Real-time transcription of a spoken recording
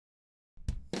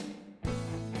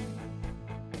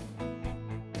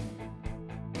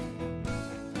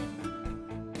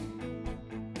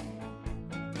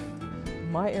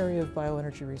My area of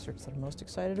bioenergy research that I'm most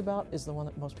excited about is the one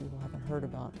that most people haven't heard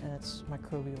about, and it's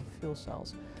microbial fuel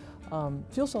cells.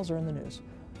 Fuel cells are in the news.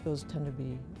 Those tend to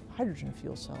be hydrogen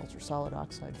fuel cells or solid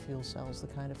oxide fuel cells, the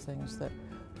kind of things that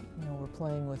we're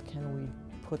playing with. Can we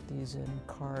put these in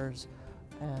cars?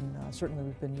 And certainly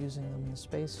we've been using them in the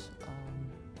space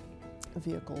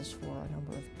vehicles for a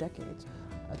number of decades.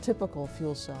 A typical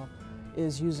fuel cell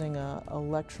is using an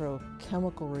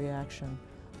electrochemical reaction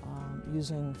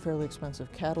using fairly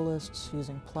expensive catalysts,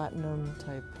 using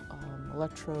platinum-type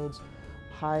electrodes,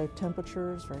 high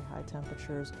temperatures, very high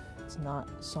temperatures. It's not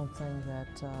something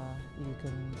that you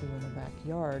can do in the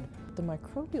backyard. What the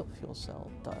microbial fuel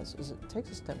cell does is it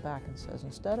takes a step back and says,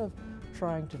 instead of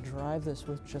trying to drive this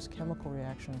with just chemical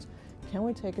reactions, can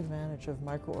we take advantage of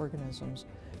microorganisms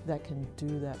that can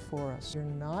do that for us? You're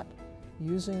not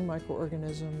using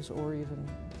microorganisms or even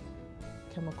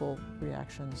chemical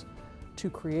reactions to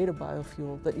create a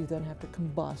biofuel that you then have to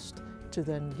combust to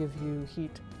then give you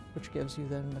heat, which gives you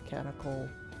then mechanical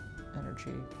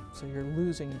energy. So you're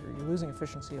losing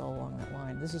efficiency all along that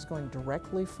line. This is going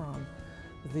directly from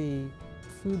the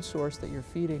food source that you're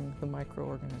feeding the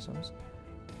microorganisms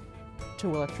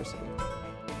to electricity.